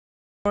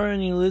Flora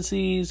and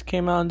Ulysses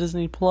came out on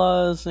Disney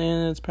Plus,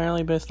 and it's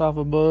apparently based off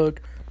a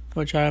book,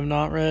 which I have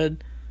not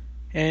read.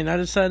 And I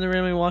decided to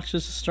really watch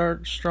this to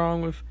start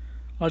strong with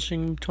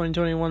watching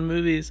 2021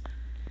 movies.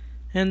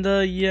 And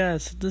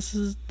yes,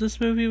 this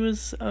movie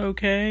was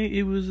okay.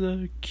 It was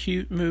a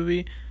cute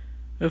movie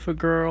with a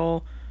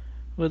girl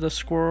with a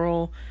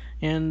squirrel,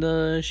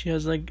 and she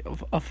has like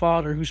a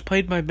father who's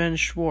played by Ben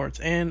Schwartz.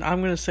 And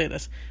I'm gonna say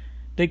this: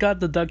 they got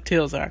the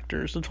DuckTales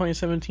actors, the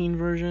 2017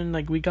 version.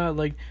 Like we got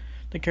like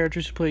the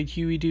characters who played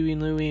Huey, Dewey,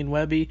 and Louie, and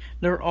Webby.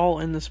 They're all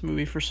in this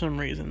movie for some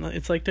reason.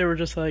 It's like they were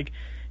just like,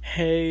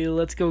 hey,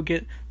 let's go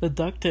get the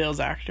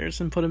DuckTales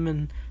actors and put them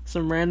in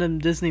some random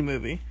Disney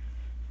movie.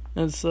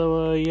 And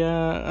so,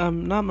 yeah,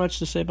 not much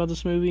to say about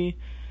this movie.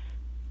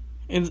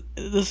 And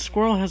the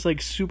squirrel has, like,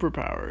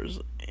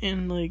 superpowers.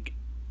 And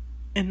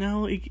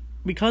now,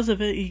 because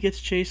of it, he gets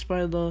chased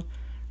by the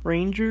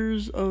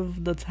rangers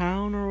of the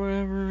town or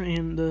whatever.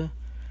 And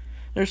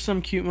there's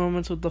some cute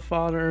moments with the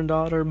father and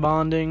daughter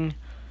bonding.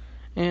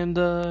 And,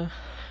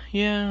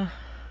 yeah.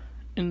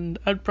 And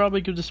I'd probably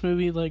give this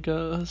movie, like,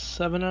 a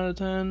 7 out of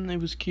 10. It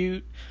was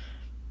cute.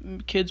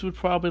 Kids would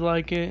probably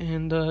like it.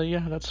 And,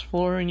 yeah, that's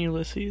Flora and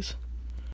Ulysses.